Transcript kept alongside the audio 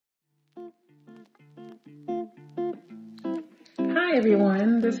Hi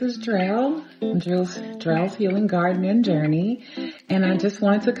everyone, this is Drell's Healing Garden and Journey, and I just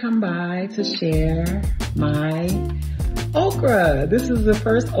wanted to come by to share my okra. This is the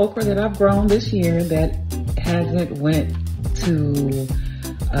first okra that I've grown this year that hasn't went to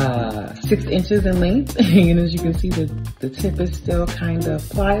 6 inches in length. And as you can see, the tip is still kind of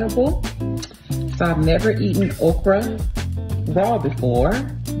pliable. So I've never eaten okra raw before,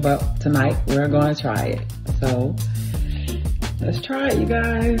 but tonight we're gonna try it. So let's try it, you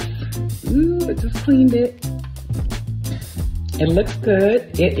guys. Ooh, I just cleaned it. It looks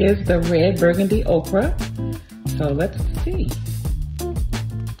good. It is the Red Burgundy Okra. So let's see.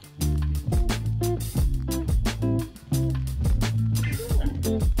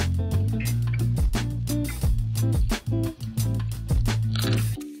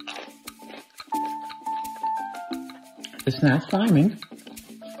 It's not slimy.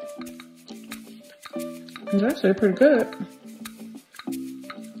 It's actually pretty good.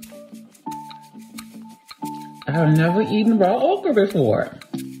 I've never eaten raw okra before.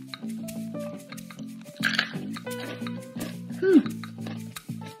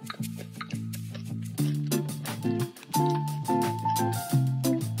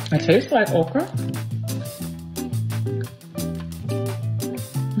 It tastes like okra.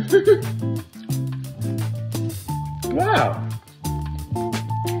 Wow.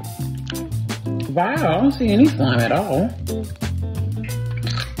 Wow, I don't see any slime at all.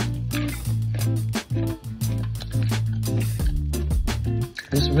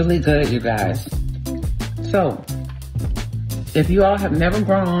 It's really good, you guys. So, if you all have never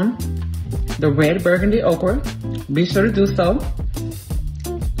grown the Red Burgundy Okra, be sure to do so.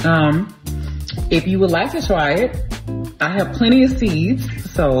 If you would like to try it, I have plenty of seeds,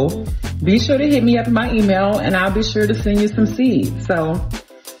 so be sure to hit me up in my email and I'll be sure to send you some seeds. So,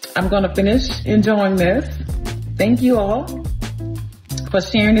 I'm gonna finish enjoying this. Thank you all for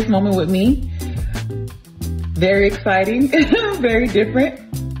sharing this moment with me. Very exciting, very different.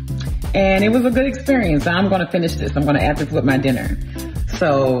 And it was a good experience. I'm gonna finish this. I'm gonna add this with my dinner.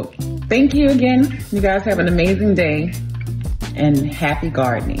 So thank you again. You guys have an amazing day and happy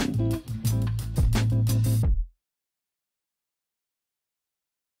gardening.